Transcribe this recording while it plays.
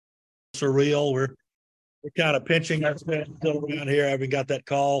surreal. We're kind of pinching ourselves still around here. I haven't got that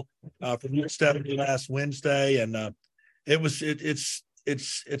call from Stephanie last Wednesday, and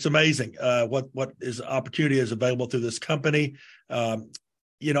it's amazing what is opportunity is available through this company. I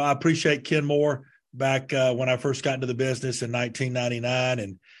appreciate Ken Moore back when I first got into the business in 1999,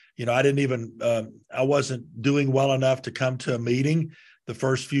 and I wasn't doing well enough to come to a meeting the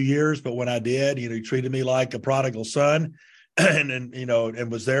first few years, but when I did, he treated me like a prodigal son,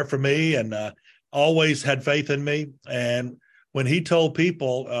 and was there for me, and always had faith in me. And when he told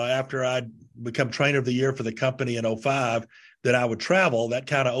people after I'd become trainer of the year for the company in 2005 that I would travel, that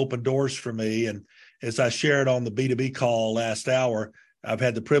kind of opened doors for me. And as I shared on the B2B call last hour, I've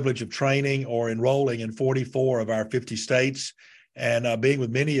had the privilege of training or enrolling in 44 of our 50 states, and being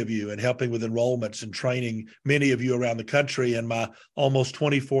with many of you and helping with enrollments and training many of you around the country in my almost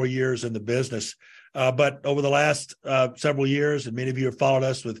 24 years in the business. But over the last several years, and many of you have followed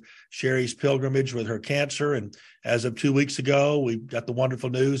us with Sherry's pilgrimage with her cancer. And as of 2 weeks ago, we got the wonderful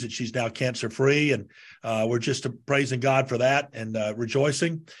news that she's now cancer-free. And we're just praising God for that and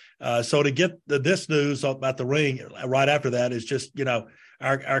rejoicing. So to get this news about the ring right after that is just,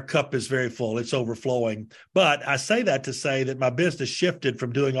 our cup is very full. It's overflowing. But I say that to say that my business shifted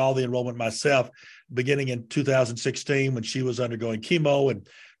from doing all the enrollment myself beginning in 2016 when she was undergoing chemo and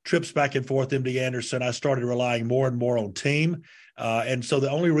trips back and forth, MD Anderson. I started relying more and more on team. And so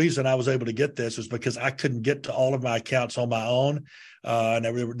the only reason I was able to get this was because I couldn't get to all of my accounts on my own. And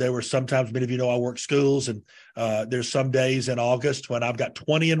there were sometimes, many of you know I work schools, and there's some days in August when I've got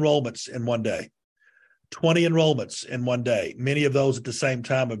 20 enrollments in one day. 20 enrollments in one day, many of those at the same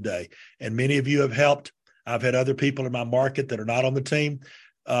time of day. And many of you have helped. I've had other people in my market that are not on the team.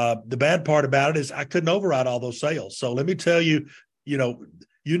 The bad part about it is I couldn't override all those sales. So let me tell you,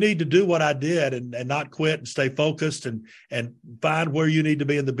 you need to do what I did and not quit and stay focused and find where you need to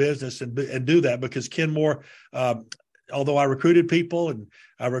be in the business and do that, because Ken Moore, although I recruited people, and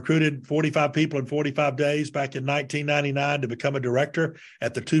I recruited 45 people in 45 days back in 1999 to become a director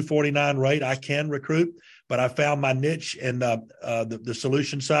at the 249 rate, I can recruit, but I found my niche in the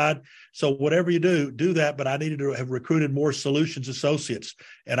solution side. So whatever you do that. But I needed to have recruited more solutions associates,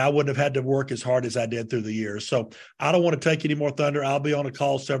 and I wouldn't have had to work as hard as I did through the years. So I don't want to take any more thunder. I'll be on a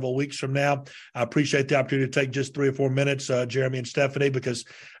call several weeks from now. I appreciate the opportunity to take just 3 or 4 minutes, Jeremy and Stephanie, because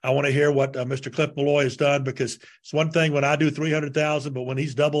I want to hear what Mr. Cliff Malloy has done, because it's one thing when I do 300,000, but when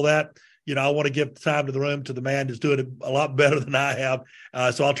he's double that, I want to give time to the room to the man who's doing it a lot better than I have.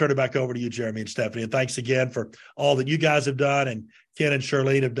 So I'll turn it back over to you, Jeremy and Stephanie. And thanks again for all that you guys have done and Ken and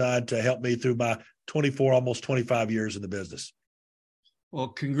Charlene have done to help me through my 24, almost 25 years in the business. Well,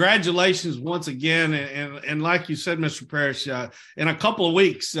 congratulations once again. And like you said, Mr. Parrish, in a couple of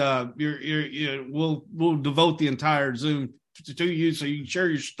weeks, we'll devote the entire Zoom to you so you can share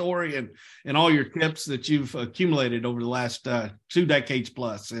your story and all your tips that you've accumulated over the last 2 decades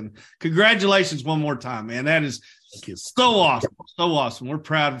plus. And congratulations one more time, man. That is so awesome. So awesome. We're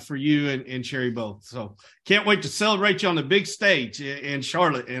proud for you and Sherry both. So can't wait to celebrate you on the big stage in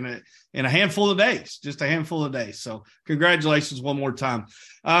Charlotte in a handful of days, just a handful of days. So congratulations one more time.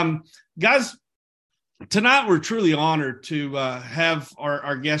 Guys, tonight we're truly honored to have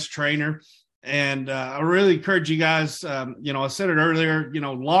our guest trainer. And I really encourage you guys, I said it earlier,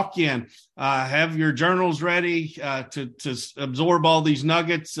 lock in, have your journals ready to absorb all these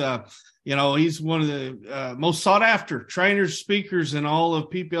nuggets. He's one of the most sought after trainers, speakers in all of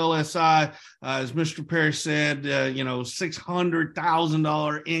PPLSI. As Mr. Parrish said,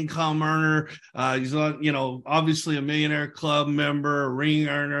 $600,000 income earner. He's, obviously a Millionaire Club member, a ring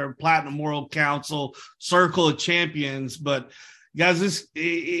earner, Platinum World Council, Circle of Champions. But guys,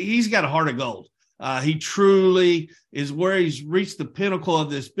 he's got a heart of gold. He truly is where he's reached the pinnacle of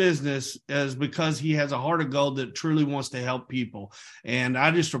this business is because he has a heart of gold that truly wants to help people. And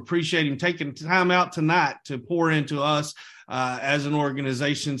I just appreciate him taking time out tonight to pour into us as an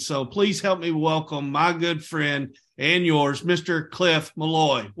organization. So please help me welcome my good friend and yours, Mr. Cliff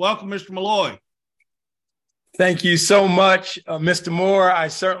Malloy. Welcome, Mr. Malloy. Thank you so much, Mr. Moore. I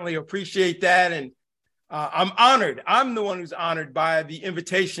certainly appreciate that. And I'm honored. I'm the one who's honored by the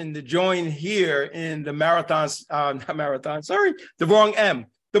invitation to join here in the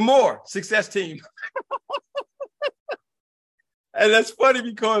the Moore Success Team. And that's funny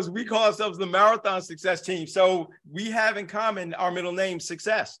because we call ourselves the Marathon Success Team. So we have in common our middle name,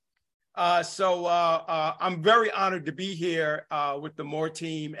 Success. So I'm very honored to be here with the Moore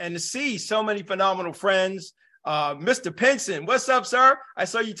team and to see so many phenomenal friends. Mr. Pinson, what's up, sir? I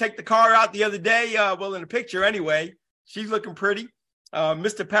saw you take the car out the other day. In the picture anyway. She's looking pretty.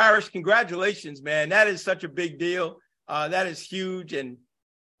 Mr. Parrish, congratulations, man. That is such a big deal. That is huge. And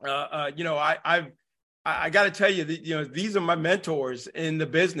I got to tell you that, these are my mentors in the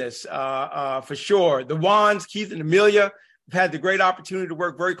business, for sure. The Wands, Keith and Amelia, I've had the great opportunity to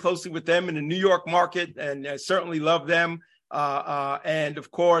work very closely with them in the New York market, and I certainly love them. And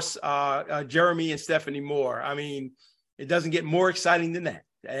of course, Jeremy and Stephanie Moore. I mean, it doesn't get more exciting than that.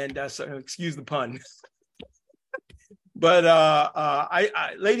 And so, excuse the pun. But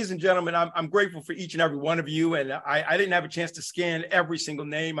ladies and gentlemen, I'm grateful for each and every one of you. And I didn't have a chance to scan every single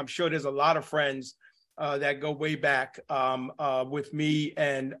name. I'm sure there's a lot of friends that go way back with me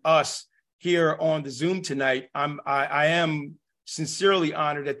and us here on the Zoom tonight. I am sincerely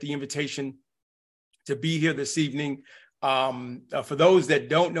honored at the invitation to be here this evening. For those that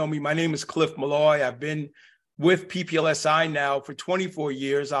don't know me, my name is Cliff Malloy. I've been with PPLSI now for 24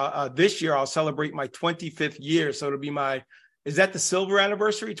 years. This year, I'll celebrate my 25th year. So it'll be is that the silver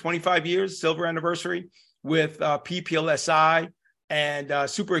anniversary? 25 years, silver anniversary with PPLSI. And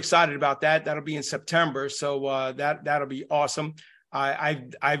super excited about that. That'll be in September. So that'll be awesome. I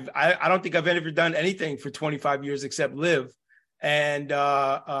don't think I've ever done anything for 25 years except live. And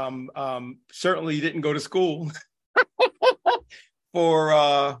certainly didn't go to school.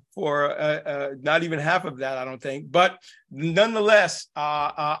 for not even half of that, I don't think. But nonetheless,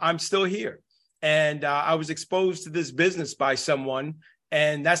 I'm still here. And I was exposed to this business by someone.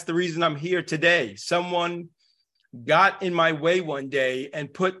 And that's the reason I'm here today. Someone got in my way one day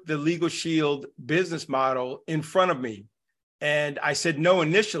and put the Legal Shield business model in front of me. And I said no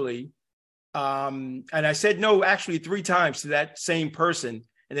initially. And I said no actually 3 times to that same person.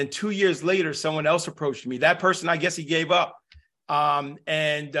 And then 2 years later, someone else approached me. That person, I guess he gave up.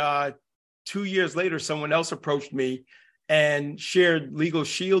 And 2 years later, someone else approached me and shared Legal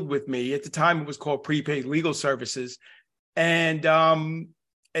Shield with me. At the time, it was called Prepaid Legal Services. And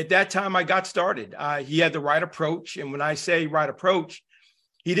at that time, I got started. He had the right approach. And when I say right approach,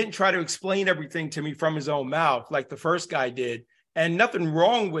 he didn't try to explain everything to me from his own mouth like the first guy did. And nothing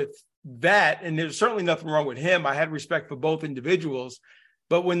wrong with that. And there's certainly nothing wrong with him. I had respect for both individuals.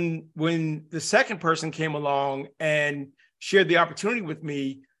 But when the second person came along and shared the opportunity with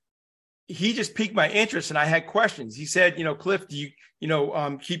me, he just piqued my interest and I had questions. He said, Cliff, do you,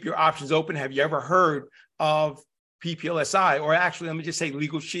 keep your options open? Have you ever heard of PPLSI? Or actually, let me just say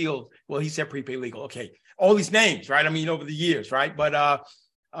Legal Shield. Well, he said prepaid legal. Okay. All these names, right? I mean, over the years, right? But,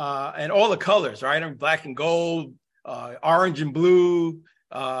 and all the colors, right? I mean, black and gold, orange and blue.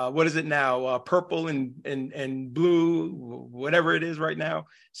 What is it now? Purple and blue, whatever it is right now.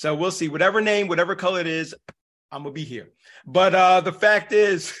 So we'll see. Whatever name, whatever color it is, I'm gonna be here. But the fact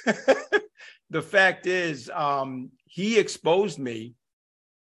is, he exposed me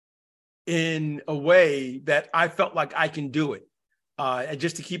in a way that I felt like I can do it. And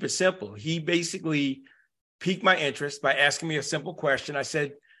just to keep it simple, he basically piqued my interest by asking me a simple question. I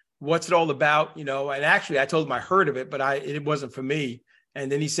said, "What's it all about?" And actually, I told him I heard of it, but it wasn't for me. And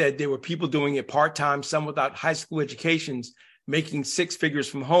then he said there were people doing it part-time, some without high school educations, making 6 figures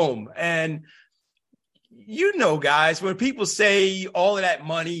from home. And guys, when people say all of that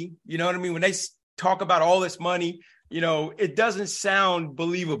money, you know what I mean? When they talk about all this money, it doesn't sound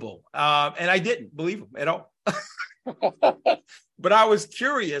believable. And I didn't believe him at all. But I was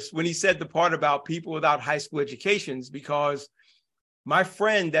curious when he said the part about people without high school educations, because my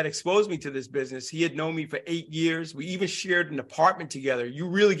friend that exposed me to this business, he had known me for 8 years. We even shared an apartment together. You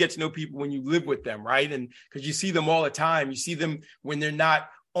really get to know people when you live with them, right? And because you see them all the time. You see them when they're not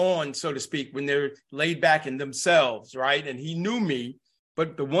on, so to speak, when they're laid back in themselves, right? And he knew me.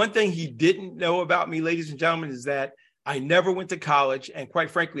 But the one thing he didn't know about me, ladies and gentlemen, is that I never went to college. And quite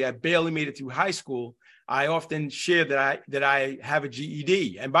frankly, I barely made it through high school. I often share that I have a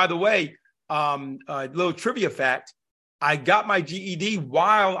GED. And by the way, a little trivia fact, I got my GED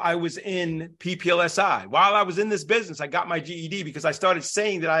while I was in PPLSI. While I was in this business, I got my GED because I started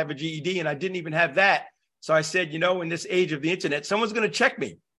saying that I have a GED and I didn't even have that. So I said, in this age of the internet, someone's going to check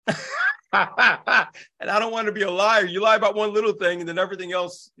me. And I don't want to be a liar. You lie about one little thing and then everything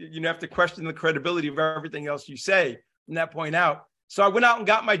else, you have to question the credibility of everything else you say from that point out. So I went out and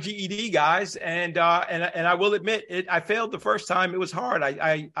got my GED, guys. And I will admit it. I failed the first time. It was hard.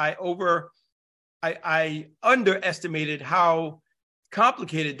 I underestimated how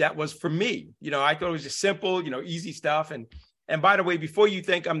complicated that was for me. I thought it was just simple, easy stuff. And by the way, before you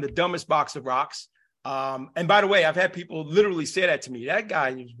think I'm the dumbest box of rocks, and by the way, I've had people literally say that to me. That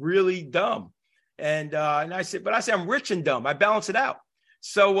guy is really dumb. And I said, I'm rich and dumb. I balance it out.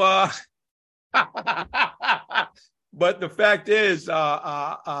 So, but the fact is,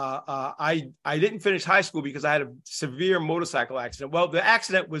 I didn't finish high school because I had a severe motorcycle accident. Well, the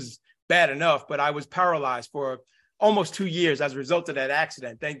accident was bad enough, but I was paralyzed for almost 2 years as a result of that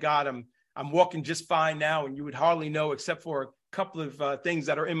accident. Thank God I'm walking just fine now, and you would hardly know, except for a couple of things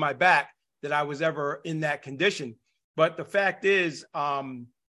that are in my back, that I was ever in that condition. But the fact is,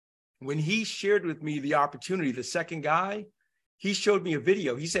 when he shared with me the opportunity, the second guy, he showed me a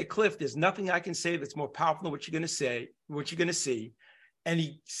video. He said, Cliff, there's nothing I can say that's more powerful than what you're going to say, what you're going to see. And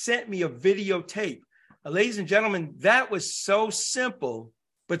he sent me a videotape. Ladies and gentlemen, that was so simple,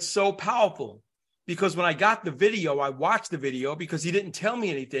 but so powerful. Because when I got the video, I watched the video because he didn't tell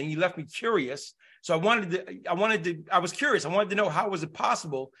me anything. He left me curious. So I was curious. I wanted to know, how was it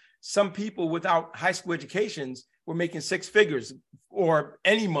possible some people without high school educations were making six figures or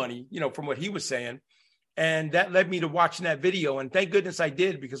any money, from what he was saying. And that led me to watching that video. And thank goodness I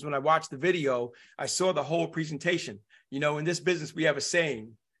did, because when I watched the video, I saw the whole presentation. In this business, we have a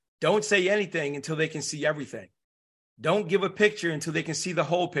saying: don't say anything until they can see everything. Don't give a picture until they can see the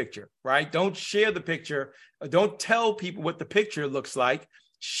whole picture, right? Don't share the picture. Don't tell people what the picture looks like.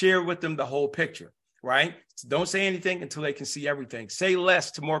 Share with them the whole picture, right? So don't say anything until they can see everything. Say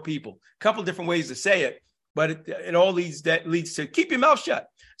less to more people. A couple different ways to say it, but it all leads to keep your mouth shut.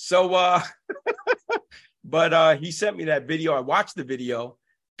 So, but he sent me that video. I watched the video,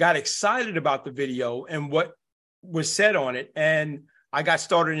 got excited about the video and what was said on it. And I got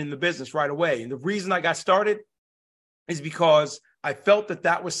started in the business right away. And the reason I got started is because I felt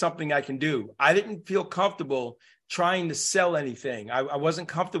that was something I can do. I didn't feel comfortable trying to sell anything. I wasn't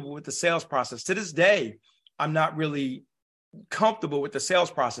comfortable with the sales process. To this day, I'm not really comfortable with the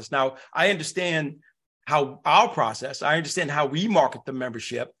sales process. Now, I understand how our process, I understand how we market the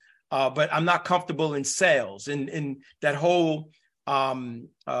membership, but I'm not comfortable in sales and in that whole,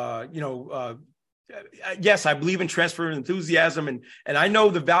 yes, I believe in transfer of enthusiasm, and I know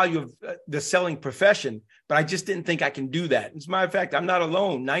the value of the selling profession, but I just didn't think I can do that. As a matter of fact, I'm not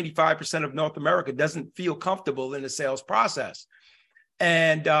alone. 95% of North America doesn't feel comfortable in the sales process.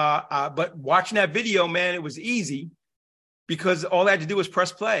 And but watching that video, man, it was easy because all I had to do was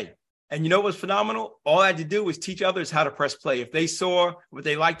press play. And you know what was phenomenal? All I had to do was teach others how to press play. If they saw what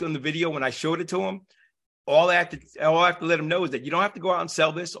they liked on the video when I showed it to them, all I have to let them know is that you don't have to go out and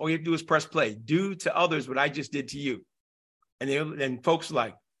sell this. All you have to do is press play. Do to others what I just did to you. And folks are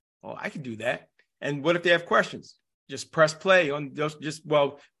like, oh, I can do that. And what if they have questions? Just press play on those.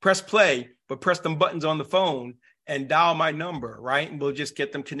 Press play, but press them buttons on the phone and dial my number, right? And we'll just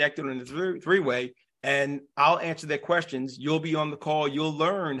get them connected on the three-way. And I'll answer their questions. You'll be on the call. You'll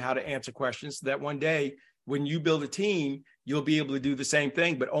learn how to answer questions so that one day when you build a team, you'll be able to do the same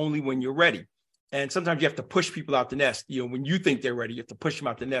thing, but only when you're ready. And sometimes you have to push people out the nest. When you think they're ready, you have to push them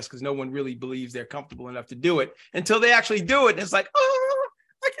out the nest because no one really believes they're comfortable enough to do it until they actually do it. And it's like, oh,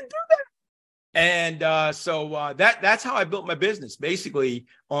 I can do that. And so that's how I built my business, basically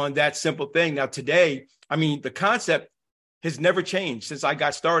on that simple thing. Now, today, the concept has never changed since I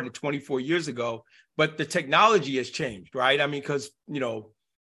got started 24 years ago. But the technology has changed, right? Because,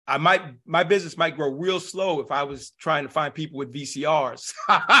 my business might grow real slow if I was trying to find people with VCRs.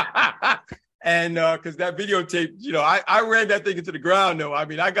 And because that videotape, I ran that thing into the ground, though.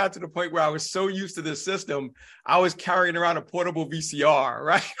 I got to the point where I was so used to this system, I was carrying around a portable VCR,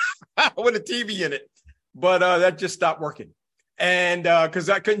 right? With a TV in it. But that just stopped working. And because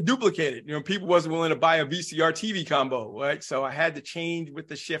I couldn't duplicate it. People wasn't willing to buy a VCR TV combo, right? So I had to change with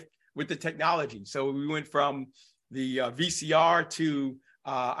the shift with the technology. So we went from the VCR to,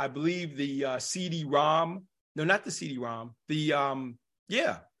 I believe, the CD-ROM. No, not the CD-ROM.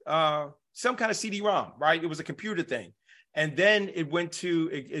 Some kind of CD-ROM, right? It was a computer thing. And then it went to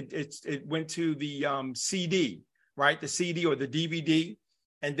it went to the CD, right? The CD or the DVD.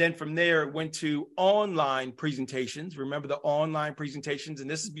 And then from there, it went to online presentations. Remember the online presentations? And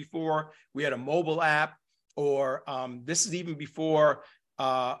this is before we had a mobile app, or this is even before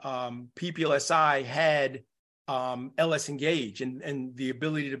PPLSI had LS Engage and the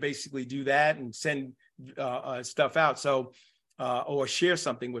ability to basically do that and send stuff out. So, or share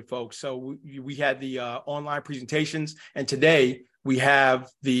something with folks. So we had the online presentations, and today we have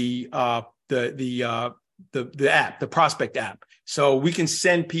the app, the Prospect app. So we can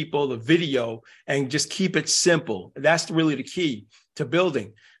send people a video and just keep it simple. That's really the key to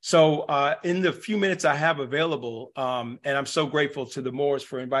building. So in the few minutes I have available, and I'm so grateful to the Moores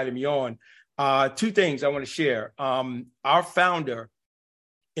for inviting me on, two things I want to share. Our founder,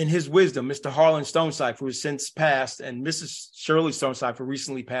 in his wisdom, Mr. Harlan Stonecipher, who has since passed, and Mrs. Shirley Stonecipher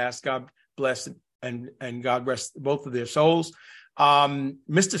recently passed, God bless and God rest both of their souls.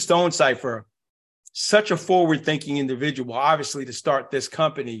 Mr. Stonecipher, such a forward-thinking individual, obviously, to start this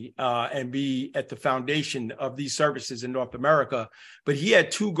company and be at the foundation of these services in North America. But he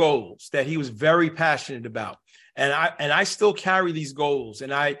had two goals that he was very passionate about. And I still carry these goals.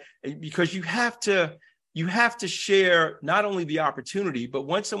 Because you have to share not only the opportunity, but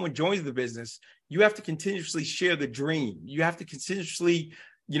once someone joins the business, you have to continuously share the dream. You have to continuously,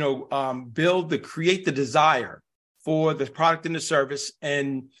 create the desire for the product and the service.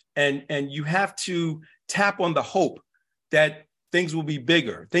 And you have to tap on the hope that things will be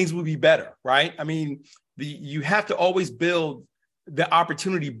bigger, things will be better, right? I mean, you have to always build the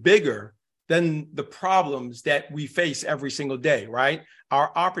opportunity bigger than the problems that we face every single day, right?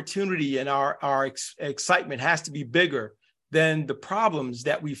 Our opportunity and our excitement has to be bigger than the problems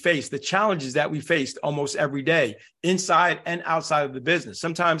that we face, the challenges that we faced almost every day, inside and outside of the business.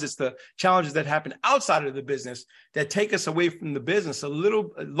 Sometimes it's the challenges that happen outside of the business that take us away from the business a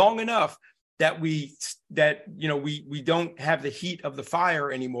little long enough that we don't have the heat of the fire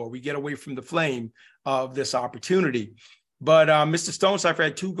anymore. We get away from the flame of this opportunity. But Mr. Stonecipher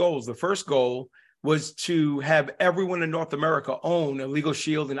had two goals. The first goal was to have everyone in North America own a Legal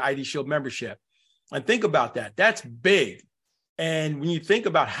Shield and ID Shield membership. And think about that. That's big. And when you think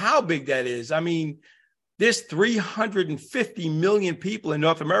about how big that is, I mean, there's 350 million people in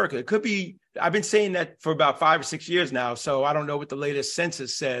North America. It could be, I've been saying that for about 5 or 6 years now, so I don't know what the latest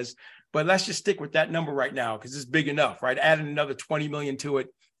census says, but let's just stick with that number right now because it's big enough, right? Adding another 20 million to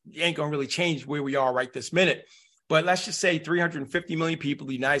it ain't going to really change where we are right this minute. But let's just say 350 million people in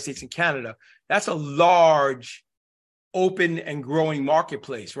the United States and Canada. That's a large, open and growing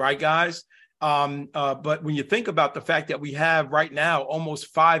marketplace, right, guys? But when you think about the fact that we have right now almost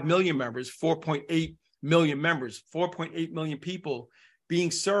 5 million members, 4.8 million members, 4.8 million people being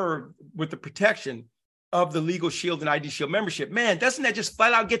served with the protection of the Legal Shield and ID Shield membership, man, doesn't that just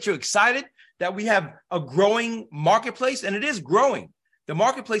flat out get you excited that we have a growing marketplace? And it is growing. The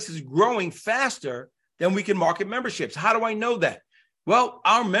marketplace is growing faster than we can market memberships. How do I know that? Well,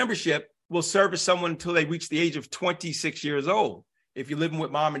 our membership will service someone until they reach the age of 26 years old. If you're living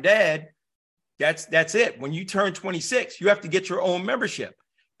with mom and dad, that's it. When you turn 26, you have to get your own membership.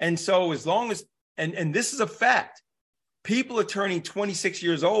 And so as long as, and this is a fact, people are turning 26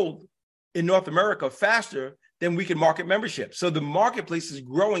 years old in North America faster than we can market memberships. So the marketplace is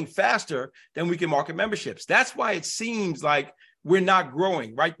growing faster than we can market memberships. That's why it seems like we're not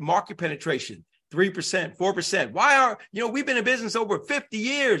growing, right? Market penetration, 3%, 4%. Why are, we've been in business over 50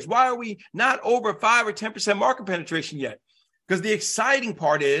 years. Why are we not over 5 or 10% market penetration yet? Because the exciting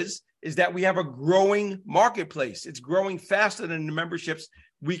part is that we have a growing marketplace. It's growing faster than the memberships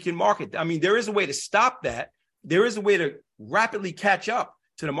we can market. I mean, there is a way to stop that. There is a way to rapidly catch up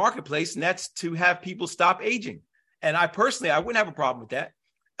to the marketplace, and that's to have people stop aging. And I wouldn't have a problem with that.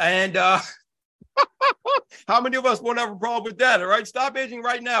 And how many of us won't have a problem with that? All right. Stop aging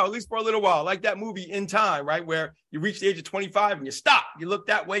right now, at least for a little while, like that movie In Time, right? Where you reach the age of 25 and you stop. You look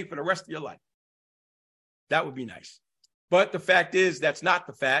that way for the rest of your life. That would be nice. But the fact is, that's not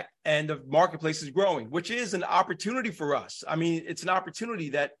the fact. And the marketplace is growing, which is an opportunity for us. I mean, it's an opportunity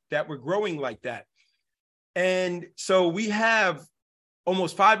that we're growing like that. And so we have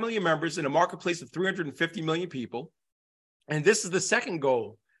almost 5 million members in a marketplace of 350 million people. And this is the second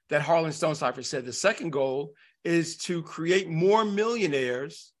goal that Harlan Stonecipher said. The second goal is to create more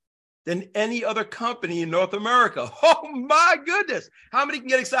millionaires than any other company in North America. Oh my goodness. How many can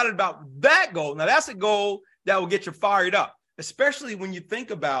get excited about that goal? Now that's a goal that will get you fired up, especially when you think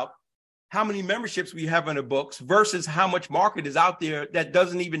about how many memberships we have in the books versus how much market is out there that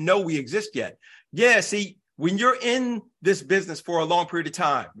doesn't even know we exist yet. Yeah, see, when you're in this business for a long period of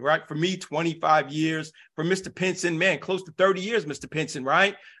time, right? For me, 25 years. For Mr. Pinson, man, close to 30 years, Mr. Pinson,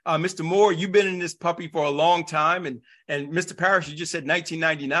 right? Mr. Moore, you've been in this puppy for a long time. And Mr. Parrish, you just said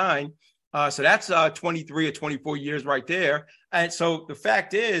 1999. So that's 23 or 24 years right there. And so the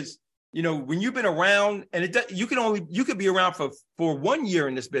fact is, when you've been around, and you could be around for 1 year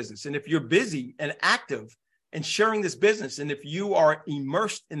in this business. And if you're busy and active and sharing this business, and if you are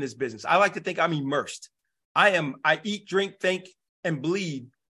immersed in this business, I like to think I'm immersed. I eat, drink, think, and bleed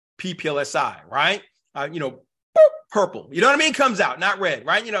PPLSI, right? Purple, you know what I mean? Comes out, not red,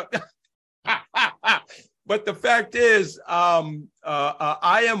 right? But the fact is, I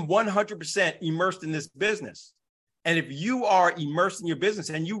am 100% immersed in this business. And if you are immersed in your business,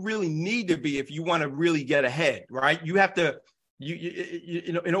 and you really need to be, if you want to really get ahead, right? You have to,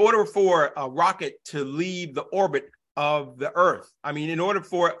 in order for a rocket to leave the orbit of the Earth, I mean, in order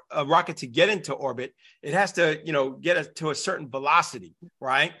for a rocket to get into orbit, it has to, get to a certain velocity,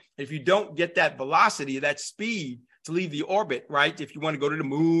 right? If you don't get that velocity, that speed to leave the orbit, right? If you want to go to the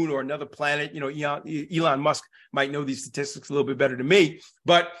moon or another planet, Elon Musk might know these statistics a little bit better than me.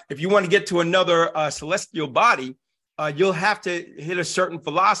 But if you want to get to another celestial body, you'll have to hit a certain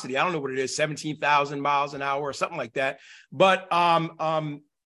velocity. I don't know what it is, 17,000 miles an hour or something like that. But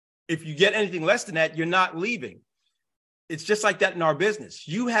if you get anything less than that, you're not leaving. It's just like that in our business.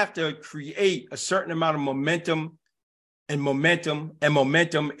 You have to create a certain amount of momentum and momentum and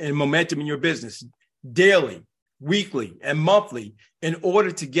momentum and momentum in your business daily, weekly, and monthly in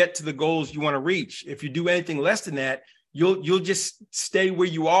order to get to the goals you want to reach. If you do anything less than that, you'll just stay where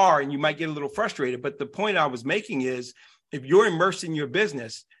you are and you might get a little frustrated. But the point I was making is, if you're immersed in your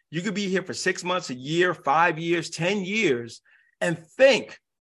business, you could be here for 6 months, a year, 5 years, 10 years, and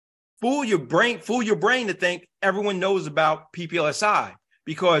fool your brain to think everyone knows about PPLSI,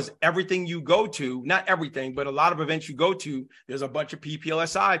 because everything you go to, not everything, but a lot of events you go to, there's a bunch of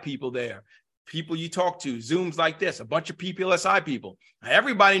PPLSI people there. People you talk to, Zooms like this, a bunch of PPLSI people.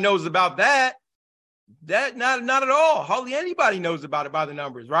 Everybody knows about that. Not at all. Hardly anybody knows about it by the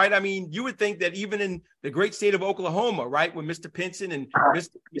numbers, right? I mean, you would think that even in the great state of Oklahoma, right, where Mr. Pinson and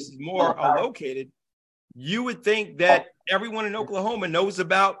Mrs. Moore are located, you would think that everyone in Oklahoma knows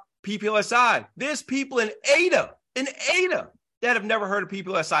about PPLSI. There's people in Ada that have never heard of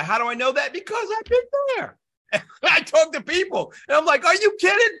PPLSI. How do I know that? Because I've been there. I talk to people and I'm like, are you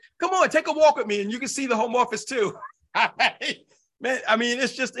kidding? Come on, take a walk with me and you can see the home office too. Man, I mean,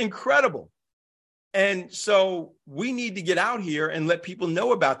 it's just incredible. And so we need to get out here and let people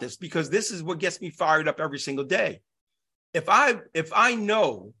know about this, because this is what gets me fired up every single day. If I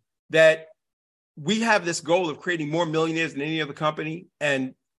know that we have this goal of creating more millionaires than any other company,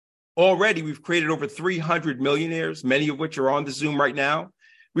 and already we've created over 300 millionaires, many of which are on the Zoom right now.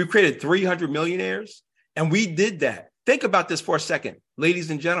 We've created 300 millionaires, and we did that. Think about this for a second,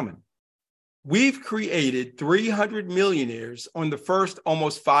 ladies and gentlemen. We've created 300 millionaires on the first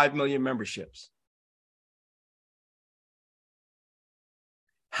almost 5 million memberships.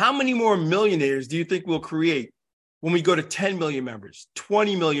 How many more millionaires do you think we'll create when we go to 10 million members,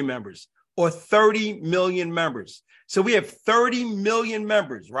 20 million members, or 30 million members? So we have 30 million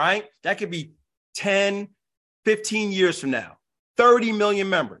members, right? That could be 10, 15 years from now, 30 million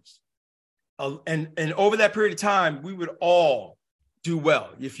members. And over that period of time, we would all do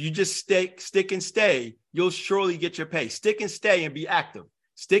well. If you just stick and stay, you'll surely get your pay. Stick and stay and be active.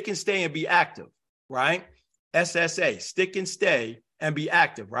 Stick and stay and be active, right? SSA, stick and stay and be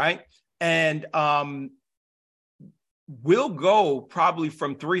active, right? And we'll go probably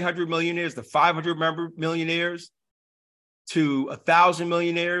from 300 millionaires to 500 millionaires to 1,000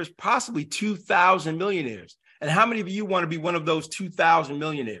 millionaires, possibly 2,000 millionaires. And how many of you want to be one of those 2,000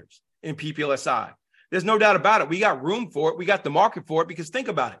 millionaires in PPLSI? There's no doubt about it. We got room for it. We got the market for it, because think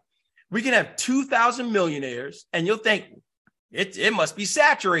about it. We can have 2,000 millionaires and you'll think it must be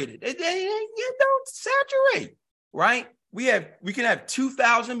saturated. It don't saturate, right? We can have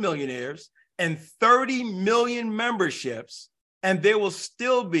 2,000 millionaires and 30 million memberships, and there will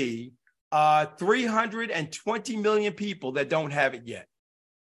still be 320 million people that don't have it yet.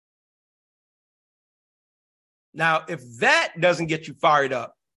 Now, if that doesn't get you fired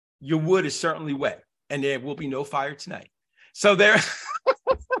up, your wood is certainly wet, and there will be no fire tonight. So this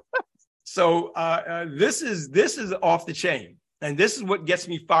is off the chain, and this is what gets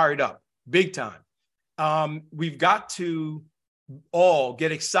me fired up big time. We've got to all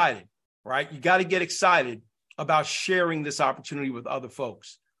get excited, right? You got to get excited about sharing this opportunity with other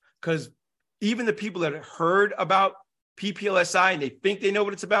folks, because even the people that have heard about PPLSI and they think they know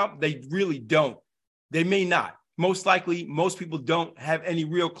what it's about, they really don't. They may not. Most likely, most people don't have any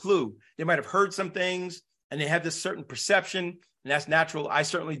real clue. They might have heard some things and they have this certain perception, and that's natural. I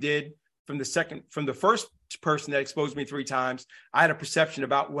certainly did. From the first person that exposed me 3 times, I had a perception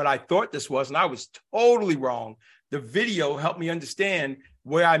about what I thought this was, and I was totally wrong. The video helped me understand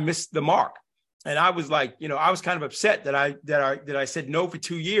where I missed the mark. And I was like, I was kind of upset that I said no for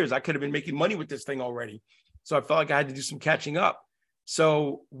 2 years. I could have been making money with this thing already. So I felt like I had to do some catching up.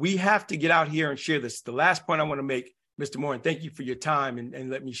 So we have to get out here and share this. The last point I want to make, Mr. Moore, and thank you for your time and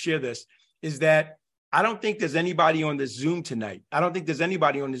let me share this, is that I don't think there's anybody on the Zoom tonight.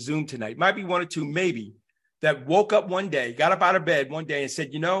 Might be 1 or 2, maybe, that woke up one day, got up out of bed one day and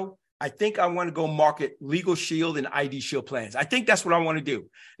said, I think I want to go market Legal Shield and ID Shield plans. I think that's what I want to do.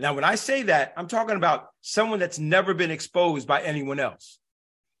 Now, when I say that, I'm talking about someone that's never been exposed by anyone else.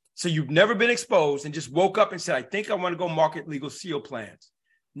 So you've never been exposed and just woke up and said, I think I want to go market Legal Shield plans.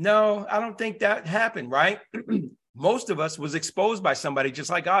 No, I don't think that happened, right? Most of us was exposed by somebody just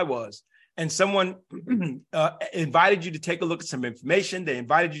like I was. And someone invited you to take a look at some information. They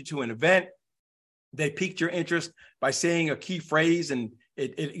invited you to an event. They piqued your interest by saying a key phrase, and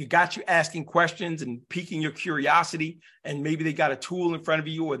It got you asking questions and piquing your curiosity. And maybe they got a tool in front of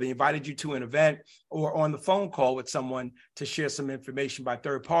you, or they invited you to an event or on the phone call with someone to share some information by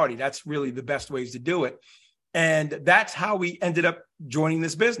third party. That's really the best ways to do it. And that's how we ended up joining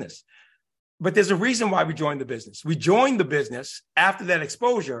this business. But there's a reason why we joined the business. We joined the business after that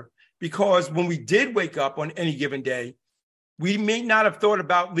exposure because when we did wake up on any given day, we may not have thought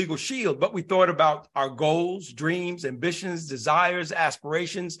about Legal Shield, but we thought about our goals, dreams, ambitions, desires,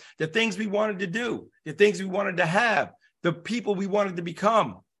 aspirations, the things we wanted to do, the things we wanted to have, the people we wanted to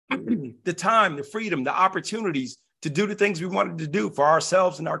become, the time, the freedom, the opportunities to do the things we wanted to do for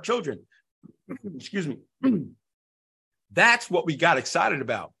ourselves and our children. Excuse me. That's what we got excited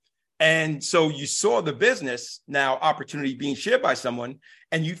about. And so you saw the business now opportunity being shared by someone,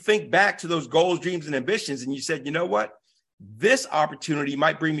 and you think back to those goals, dreams, and ambitions, and you said, you know what? This opportunity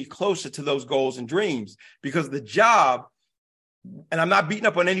might bring me closer to those goals and dreams, because the job, and I'm not beating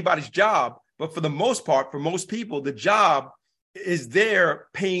up on anybody's job, but for the most part, for most people, the job is there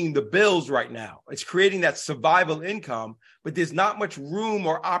paying the bills right now. It's creating that survival income, but there's not much room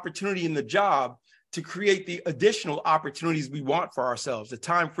or opportunity in the job to create the additional opportunities we want for ourselves, the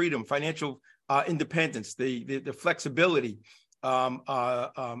time freedom, financial independence, the flexibility,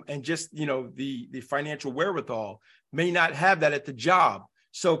 and just, the financial wherewithal. May not have that at the job.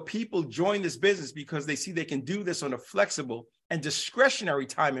 So people join this business because they see they can do this on a flexible and discretionary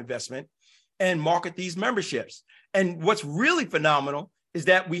time investment and market these memberships. And what's really phenomenal is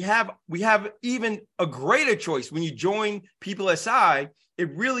that we have even a greater choice. When you join People SI,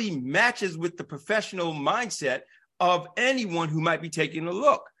 it really matches with the professional mindset of anyone who might be taking a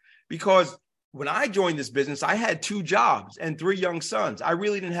look. Because when I joined this business, I had 2 jobs and 3 young sons. I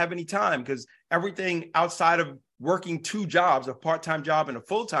really didn't have any time because everything outside of working 2 jobs, a part-time job and a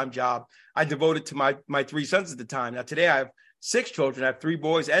full-time job, I devoted to my 3 sons at the time. Now, today I have 6 children. I have 3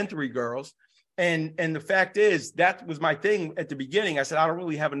 boys and 3 girls. And the fact is, that was my thing at the beginning. I said, I don't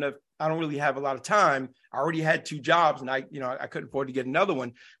really have a lot of time. I already had 2 jobs, and I couldn't afford to get another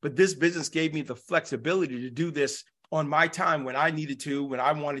one. But this business gave me the flexibility to do this on my time when I needed to, when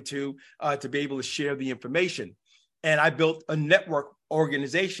I wanted to be able to share the information. And I built a network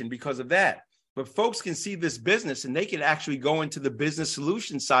organization because of that. But folks can see this business, and they can actually go into the business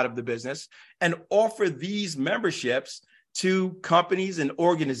solutions side of the business and offer these memberships to companies and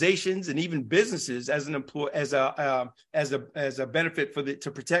organizations and even businesses as an employee, as a benefit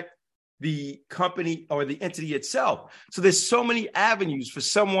to protect the company or the entity itself. So there's so many avenues for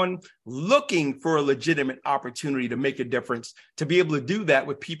someone looking for a legitimate opportunity to make a difference to be able to do that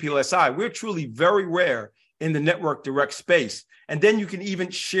with PPLSI. We're truly very rare in the network direct space. And then you can even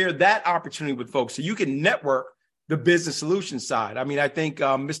share that opportunity with folks. So you can network the business solutions side. I mean, I think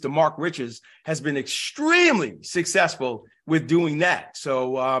Mr. Mark Riches has been extremely successful with doing that.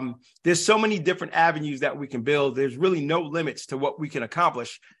 So there's so many different avenues that we can build. There's really no limits to what we can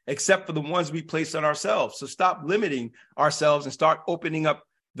accomplish, except for the ones we place on ourselves. So stop limiting ourselves and start opening up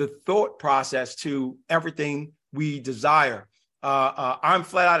the thought process to everything we desire. I'm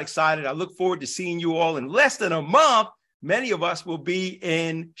flat out excited. I look forward to seeing you all in less than a month. Many of us will be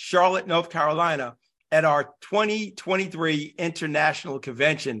in Charlotte, North Carolina, at our 2023 International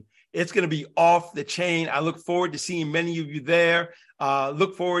Convention. It's going to be off the chain. I look forward to seeing many of you there.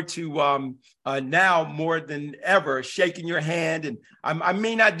 Look forward to now more than ever shaking your hand. And I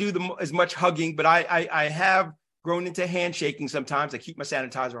may not do as much hugging, but I have grown into handshaking sometimes. I keep my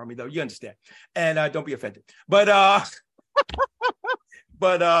sanitizer on me, though. You understand. And don't be offended. But I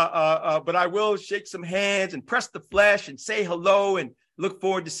will shake some hands and press the flesh and say hello, and look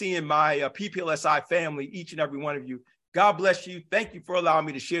forward to seeing my PPLSI family, each and every one of you. God bless you. Thank you for allowing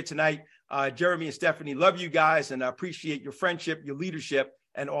me to share tonight. Jeremy and Stephanie, love you guys, and I appreciate your friendship, your leadership,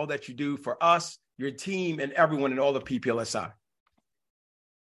 and all that you do for us, your team, and everyone in all of PPLSI.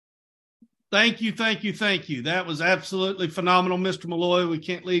 Thank you. That was absolutely phenomenal, Mr. Malloy. We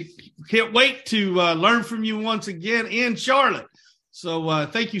can't wait to learn from you once again in Charlotte. So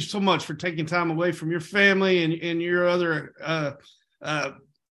thank you so much for taking time away from your family and your other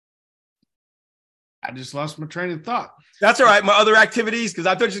I just lost my train of thought. That's all right. My other activities, because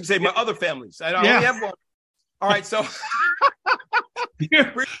I thought you could say my other families. I only have one. All right. So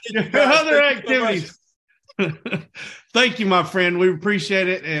your other activities. Thank you, my friend. We appreciate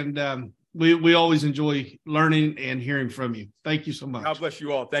it. And we always enjoy learning and hearing from you. Thank you so much. God bless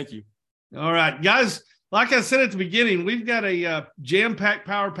you all. Thank you. All right, guys. Like I said at the beginning, we've got a jam-packed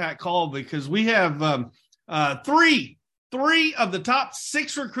power pack call because we have three of the top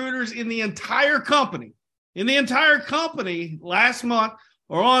 6 recruiters in the entire company last month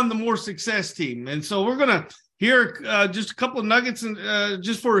are on the More Success team. And so we're going to hear just a couple of nuggets and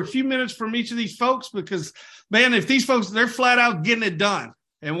just for a few minutes from each of these folks, because, man, if these folks, they're flat out getting it done.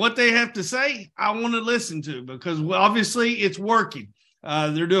 And what they have to say, I want to listen to, because obviously it's working.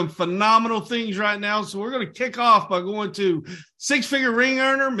 They're doing phenomenal things right now. So we're going to kick off by going to six-figure ring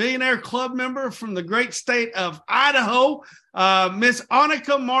earner, millionaire club member from the great state of Idaho, Miss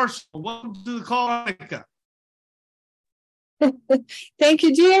Annika Marshall. Welcome to the call, Annika. Thank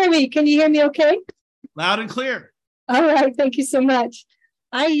you, Jeremy. Can you hear me okay? Loud and clear. All right. Thank you so much.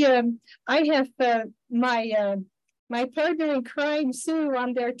 I have my partner in crime, Sue,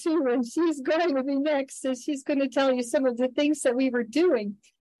 on there too, and she's going to be next, and she's going to tell you some of the things that we were doing.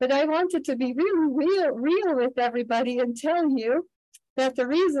 But I wanted to be really real with everybody and tell you that the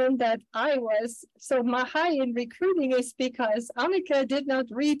reason that I was so high in recruiting is because Annika did not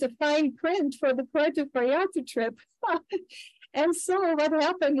read the fine print for the Puerto Vallarta trip. And so what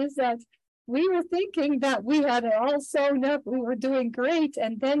happened is that we were thinking that we had it all sewn up, we were doing great,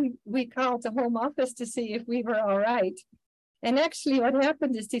 and then we called the home office to see if we were all right. And actually what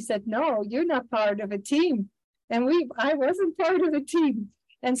happened is he said, no, you're not part of a team. And I wasn't part of a team.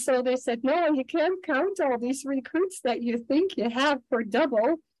 And so they said, no, you can't count all these recruits that you think you have for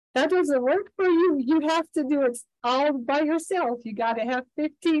double. That doesn't work for you. You have to do it all by yourself. You got to have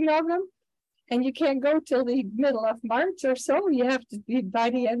 15 of them. And you can't go till the middle of March or so. You have to be by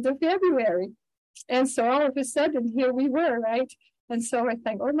the end of February. And so all of a sudden, here we were, right? And so I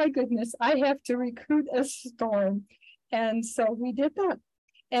think, oh my goodness, I have to recruit a storm. And so we did that.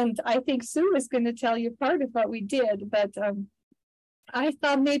 And I think Sue is going to tell you part of what we did. But I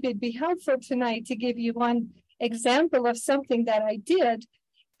thought maybe it'd be helpful tonight to give you one example of something that I did.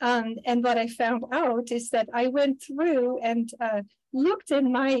 And what I found out is that I went through and looked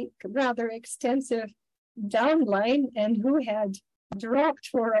in my rather extensive downline and who had dropped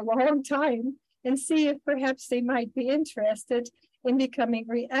for a long time and see if perhaps they might be interested in becoming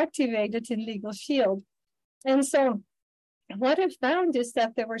reactivated in Legal Shield. And so what I found is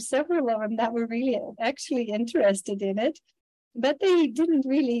that there were several of them that were really actually interested in it, but they didn't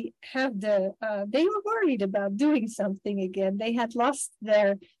really have they were worried about doing something again. They had lost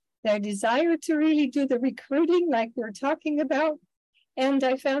their desire to really do the recruiting like we're talking about. And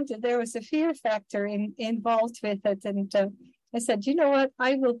I found that there was a fear factor involved with it. And I said, you know what,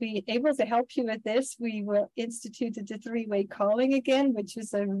 I will be able to help you with this. We will instituted the three-way calling again, which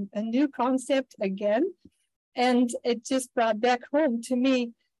is a new concept again. And it just brought back home to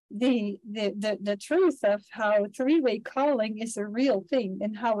me the truth of how three-way calling is a real thing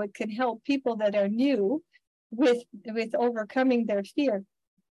and how it can help people that are new with overcoming their fear.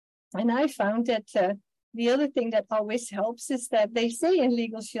 And I found that the other thing that always helps is that they say in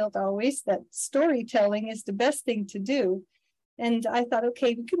Legal Shield always that storytelling is the best thing to do. And I thought,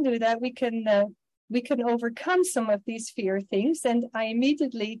 okay, we can do that. We can overcome some of these fear things. And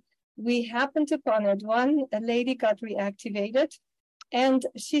we happened upon it. A lady got reactivated and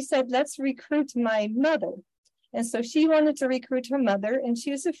she said, let's recruit my mother. And so she wanted to recruit her mother and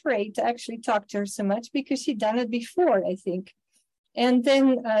she was afraid to actually talk to her so much because she'd done it before, I think. And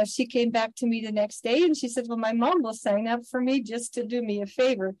then she came back to me the next day and she said, well, my mom will sign up for me just to do me a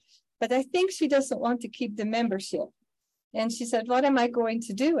favor, but I think she doesn't want to keep the membership. And she said, what am I going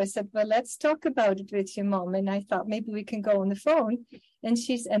to do? I said, well, let's talk about it with your mom. And I thought maybe we can go on the phone and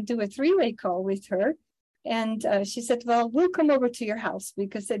do a three-way call with her. And she said, well, we'll come over to your house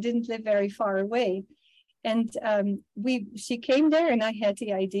because I didn't live very far away. And she came there and I had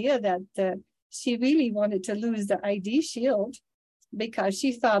the idea that she really wanted to lose the ID shield because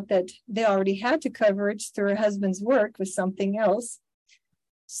she thought that they already had the coverage through her husband's work with something else.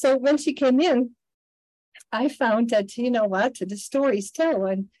 So when she came in, I found that, you know what, the stories tell.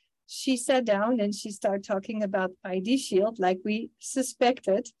 And she sat down and she started talking about ID Shield like we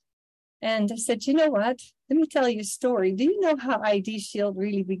suspected. And I said, you know what, let me tell you a story. Do you know how ID Shield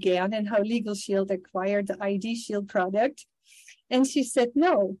really began and how Legal Shield acquired the ID Shield product? And she said,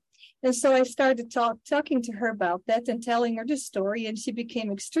 no. And so I started talking to her about that and telling her the story, and she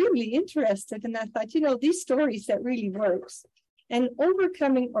became extremely interested. And I thought, you know, these stories, that really works. And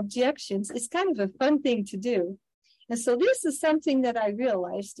overcoming objections is kind of a fun thing to do. And so this is something that I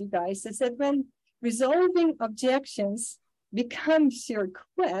realized, you guys, is that when resolving objections becomes your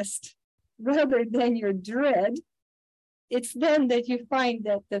quest rather than your dread, it's then that you find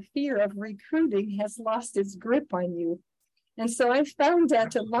that the fear of recruiting has lost its grip on you. And so I found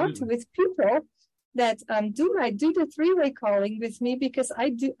that a lot with people that do the three-way calling with me because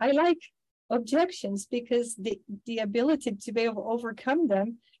I like objections because the ability to be able to overcome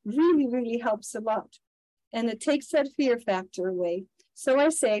them really, really helps a lot. And it takes that fear factor away. So I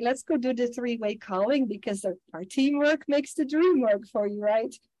say, let's go do the three-way calling, because our teamwork makes the dream work for you,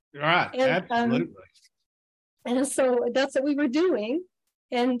 right? Right. And, Absolutely. And so that's what we were doing.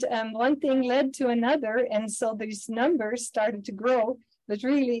 And one thing led to another. And so these numbers started to grow. But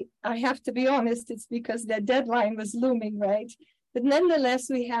really, I have to be honest, it's because the deadline was looming, right? But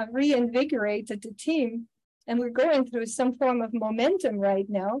nonetheless, we have reinvigorated the team, and we're going through some form of momentum right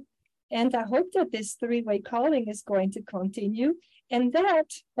now. And I hope that this three-way calling is going to continue. And that,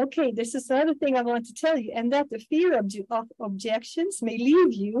 okay, this is another thing I want to tell you, and that the fear of objections may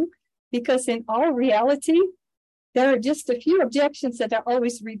leave you, because in all reality, there are just a few objections that are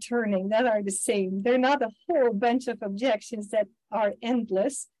always returning, that are the same. They're not a whole bunch of objections that are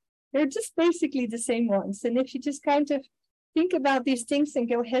endless. They're just basically the same ones. And if you just kind of think about these things and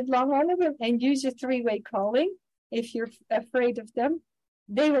go headlong on them and use your three-way calling, if you're afraid of them,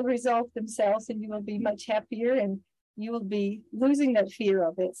 they will resolve themselves, and you will be much happier, and you will be losing that fear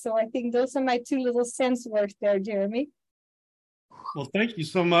of it. So I think those are my 2 little cents worth there, Jeremy. Well, thank you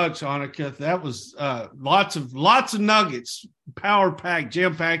so much, Annika. That was lots of nuggets, power packed,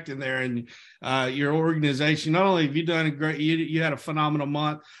 jam packed in there. And your organization, not only have you done a great, you had a phenomenal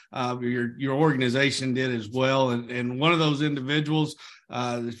month, your organization did as well. And one of those individuals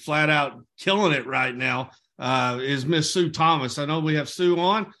that's flat out killing it right now is Miss Sue Thomas. I know we have Sue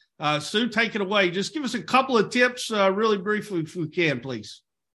on. Sue, take it away. Just give us a couple of tips really briefly, if we can, please.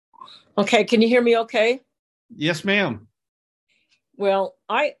 Okay. Can you hear me okay? Yes, ma'am. Well,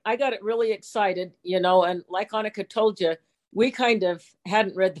 I got it really excited, and like Annika told you, we kind of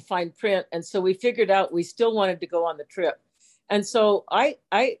hadn't read the fine print. And so we figured out we still wanted to go on the trip. And so I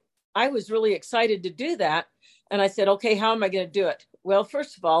was really excited to do that. And I said, okay, how am I going to do it? Well,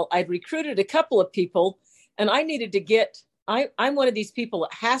 first of all, I'd recruited a couple of people, and I needed to I'm one of these people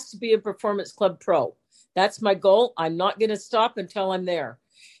that has to be a Performance Club pro. That's my goal. I'm not going to stop until I'm there.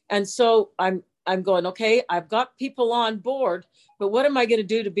 And so I'm going, okay, I've got people on board, but what am I going to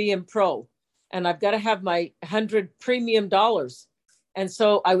do to be in pro? And I've got to have my $100 premium. And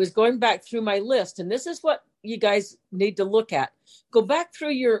so I was going back through my list, and this is what you guys need to look at. Go back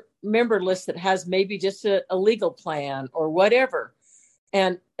through your member list that has maybe just a legal plan or whatever.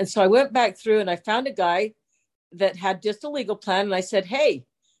 And so I went back through, and I found a guy that had just a legal plan. And I said, hey,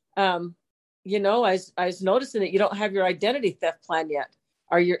 I was noticing that you don't have your identity theft plan yet.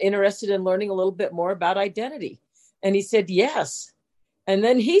 Are you interested in learning a little bit more about identity? And he said, yes. And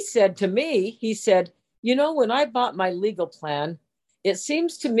then he said to me, when I bought my legal plan, it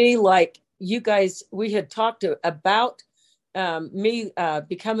seems to me like you guys, we had talked about me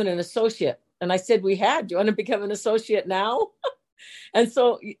becoming an associate. And I said, we had. Do you want to become an associate now? And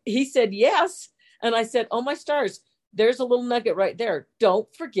so he said, yes. And I said, oh, my stars, there's a little nugget right there. Don't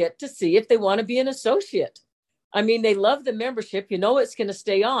forget to see if they want to be an associate. I mean, they love the membership. It's going to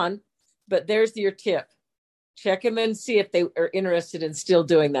stay on, but there's your tip. Check them and see if they are interested in still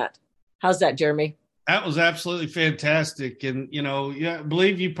doing that. How's that, Jeremy? That was absolutely fantastic. And, I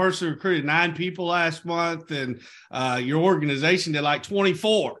believe you personally recruited 9 people last month, and your organization did like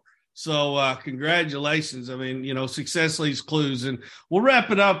 24. So congratulations. I mean, success leaves clues. And we'll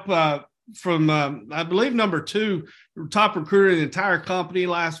wrap it up from, I believe, number 2, top recruiter in the entire company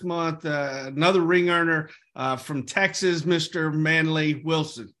last month, another ring earner from Texas, Mr. Manley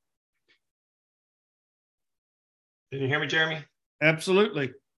Wilson. Can you hear me, Jeremy?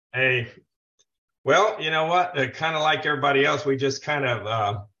 Absolutely. Hey, well, you know what? Kind of like everybody else, we just kind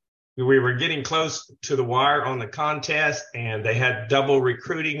of, we were getting close to the wire on the contest, and they had double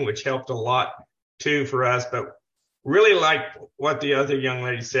recruiting, which helped a lot too for us. But really, like what the other young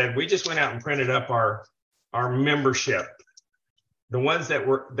lady said, we just went out and printed up our membership, the ones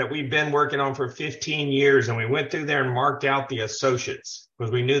that we've been working on for 15 years. And we went through there and marked out the associates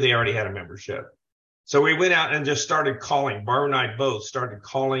because we knew they already had a membership. So we went out and just started calling. Barbara and I both started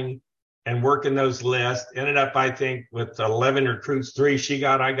calling and working those lists. Ended up, I think, with 11 recruits, 3 she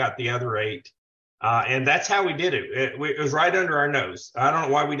got, I got the other 8. And that's how we did it. It was right under our nose. I don't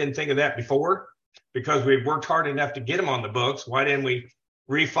know why we didn't think of that before, because we've worked hard enough to get them on the books. Why didn't we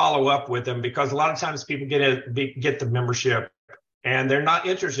re-follow up with them? Because a lot of times people get the membership and they're not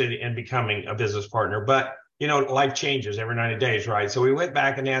interested in becoming a business partner. But, life changes every 90 days, right? So we went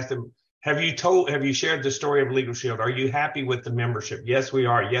back and asked them, have you shared the story of Legal Shield? Are you happy with the membership? Yes, we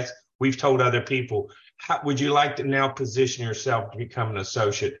are. Yes, we've told other people. How would you like to now position yourself to become an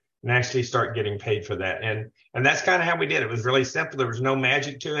associate and actually start getting paid for that? And that's kind of how we did it. It was really simple. There was no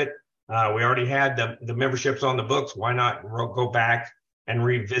magic to it. We already had the memberships on the books. Why not go back and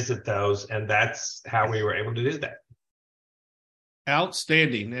revisit those? And that's how we were able to do that.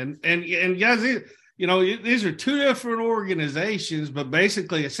 Outstanding. And guys, these are two different organizations, but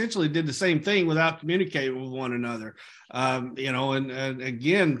basically essentially did the same thing without communicating with one another. And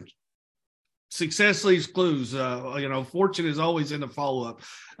again, success leaves clues. Fortune is always in the follow-up.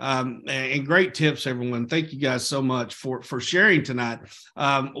 And great tips, everyone. Thank you guys so much for sharing tonight.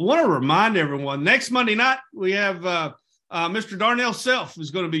 I want to remind everyone, next Monday night, we have Mr. Darnell Self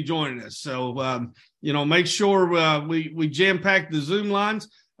is going to be joining us. So, make sure we jam-pack the Zoom lines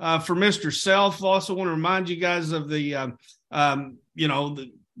for Mr. Self. Also want to remind you guys of the,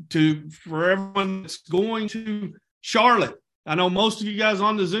 for everyone that's going to Charlotte. I know most of you guys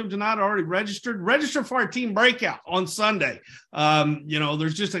on the Zoom tonight are already registered. Register for our team breakout on Sunday.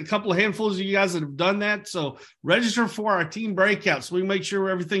 There's just a couple of handfuls of you guys that have done that. So register for our team breakout so we make sure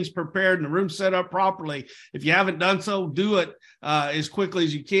everything's prepared and the room set up properly. If you haven't done so, do it as quickly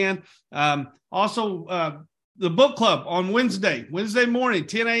as you can. Also, the book club on Wednesday morning,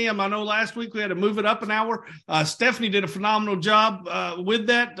 10 a.m. I know last week we had to move it up an hour. Stephanie did a phenomenal job with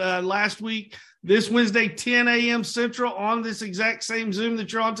that last week. This Wednesday, 10 a.m. Central on this exact same Zoom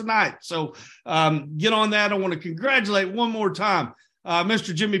that you're on tonight. So get on that. I want to congratulate one more time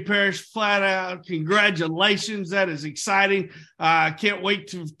Mr. Jimmy Parrish, flat out. Congratulations. That is exciting. I can't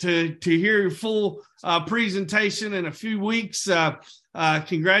wait to hear your full presentation in a few weeks.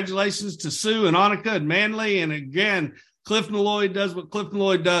 Congratulations to Sue and Annika and Manley. And again, Cliff Malloy does what Cliff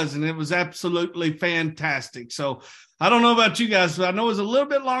Malloy does, and it was absolutely fantastic. So I don't know about you guys, but I know it was a little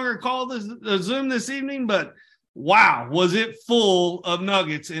bit longer call the Zoom this evening, but wow, was it full of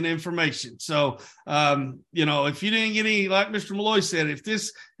nuggets and information. So, if you didn't get any, like Mr. Malloy said, if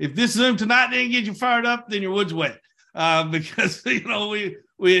this Zoom tonight didn't get you fired up, then your wood's wet because, we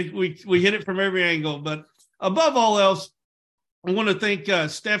hit it from every angle. But above all else, I want to thank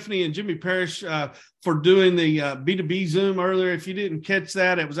Stephanie and Jimmy Parrish for doing the B2B Zoom earlier. If you didn't catch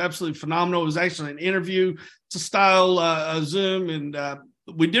that, it was absolutely phenomenal. It was actually an interview. It's a style Zoom, and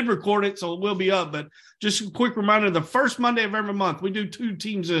we did record it, so it will be up. But just a quick reminder, the first Monday of every month, we do 2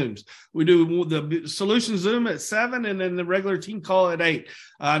 team Zooms. We do the Solution Zoom at 7 and then the regular team call at 8.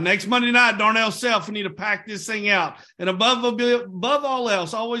 Next Monday night, Darnell Self, we need to pack this thing out. And above all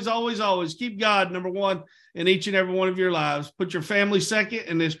else, always, always, always keep God number one in each and every one of your lives. Put your family second,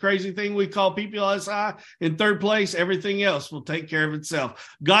 and this crazy thing we call PPLSI in third place. Everything else will take care of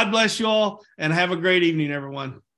itself. God bless you all, and have a great evening, everyone.